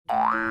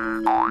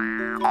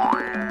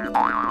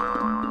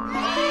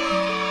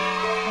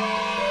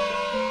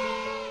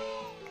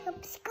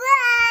Subscribe!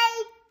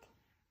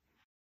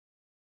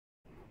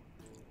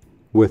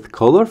 With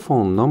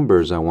colorful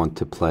numbers I want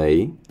to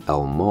play,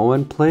 Elmo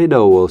and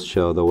Play-Doh will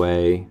show the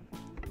way.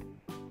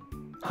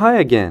 Hi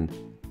again!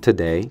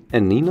 Today,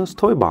 in Nino's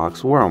Toy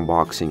Box, we're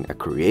unboxing a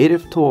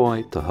creative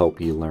toy to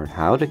help you learn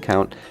how to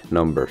count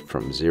numbers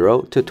from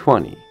 0 to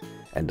 20.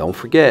 And don't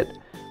forget,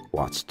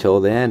 watch till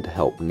the end to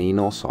help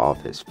Nino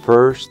solve his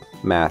first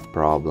math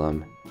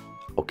problem.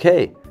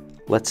 Okay,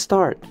 let's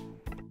start.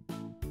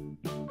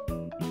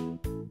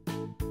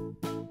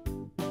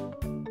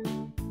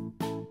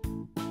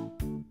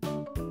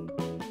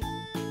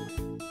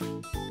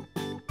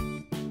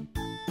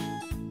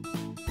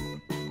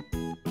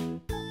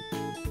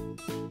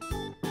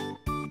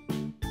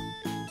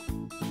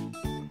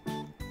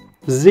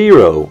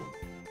 Zero,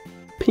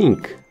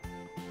 pink.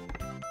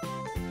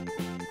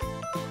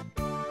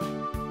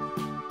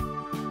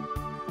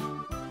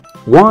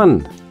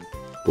 One,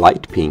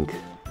 light pink.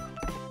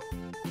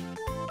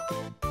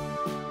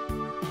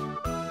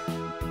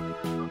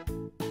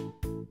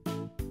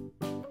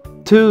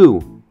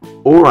 Two,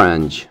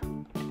 orange.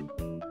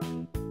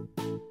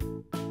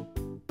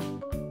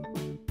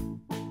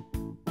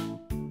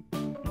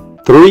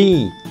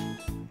 Three,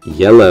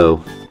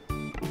 yellow.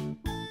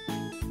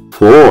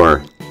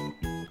 Four,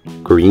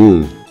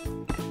 green.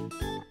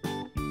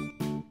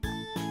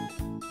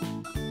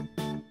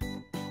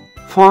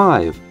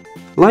 Five,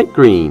 light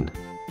green.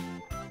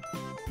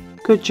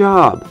 Good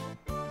job.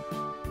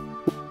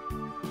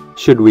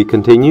 Should we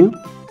continue?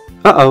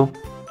 Uh-oh,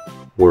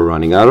 we're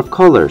running out of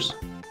colors.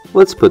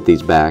 Let's put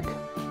these back.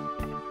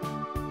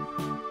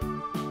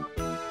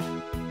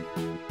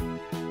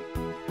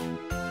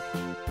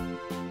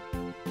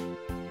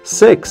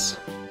 Six,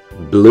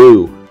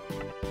 blue.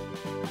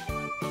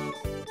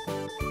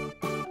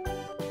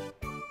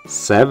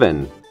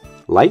 Seven,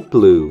 light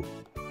blue.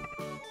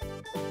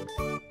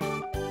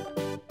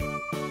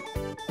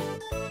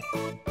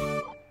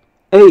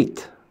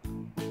 Eight,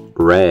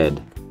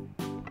 red.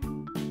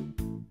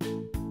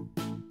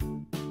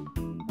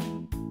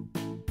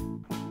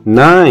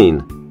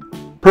 Nine,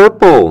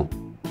 purple.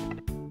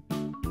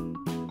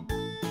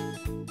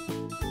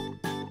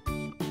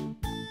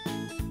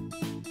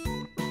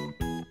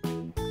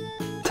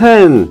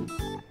 10.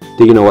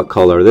 Do you know what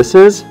color this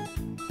is?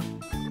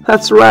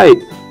 That's right,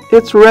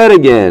 it's red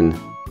again.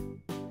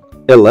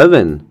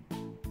 11.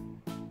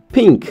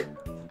 Pink.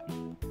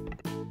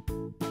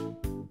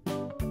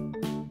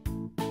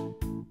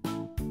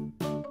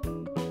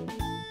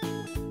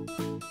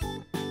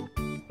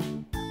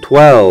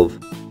 12.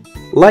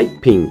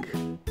 Light pink.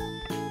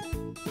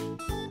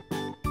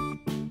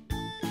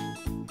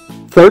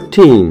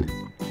 13.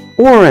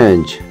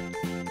 Orange.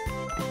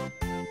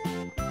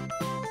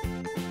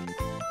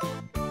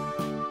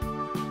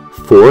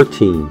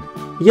 14.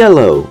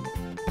 Yellow.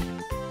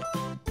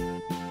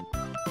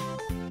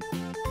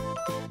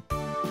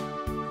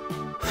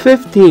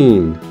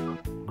 15.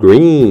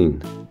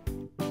 Green.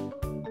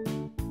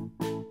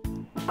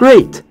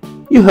 Great!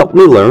 You helped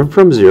me learn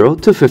from 0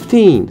 to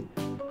 15.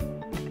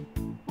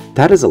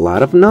 That is a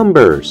lot of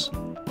numbers.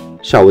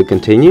 Shall we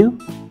continue?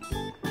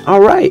 All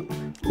right,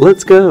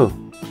 let's go.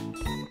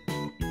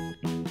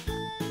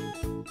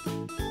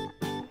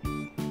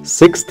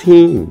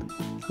 16.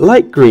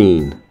 Light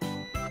green.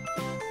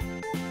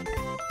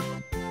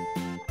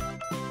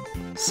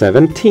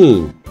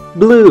 17.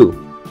 Blue.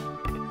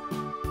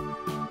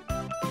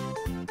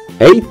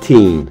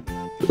 18.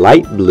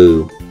 Light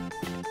blue.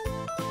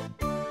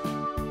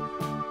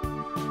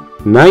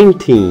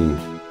 19.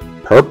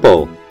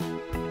 Purple.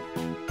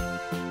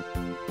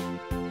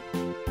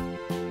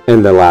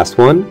 And the last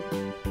one,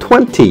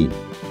 20.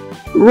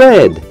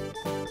 Red.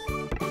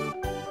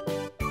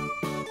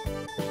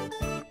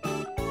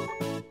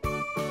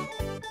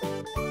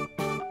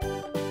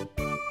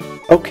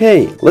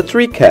 Okay, let's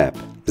recap.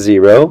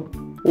 0,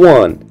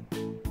 1,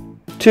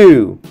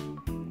 2,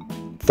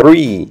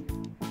 3,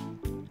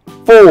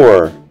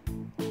 4,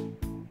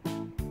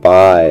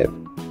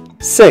 5,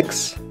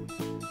 6,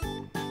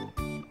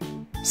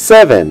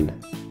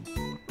 7,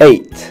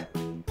 8,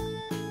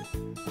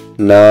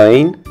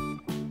 9,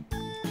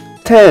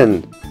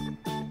 10,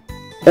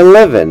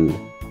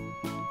 11,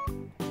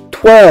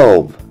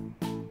 12,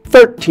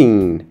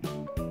 13,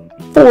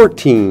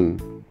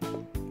 14,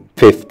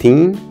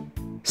 15,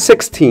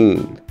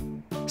 16,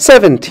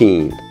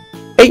 17,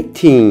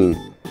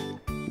 18,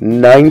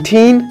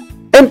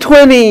 19, and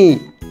 20!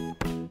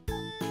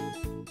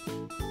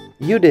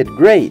 You did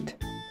great!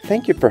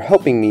 Thank you for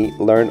helping me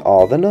learn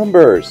all the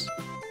numbers.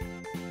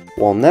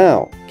 Well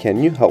now,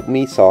 can you help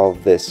me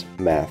solve this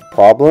math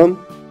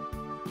problem?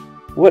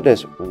 What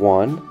does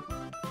 1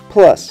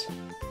 plus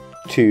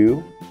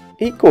 2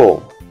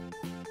 equal?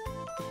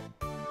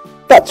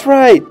 That's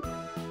right!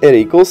 It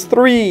equals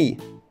 3!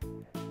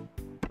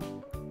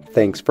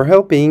 Thanks for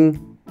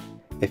helping!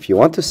 If you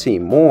want to see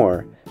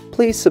more,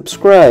 please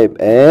subscribe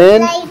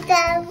and...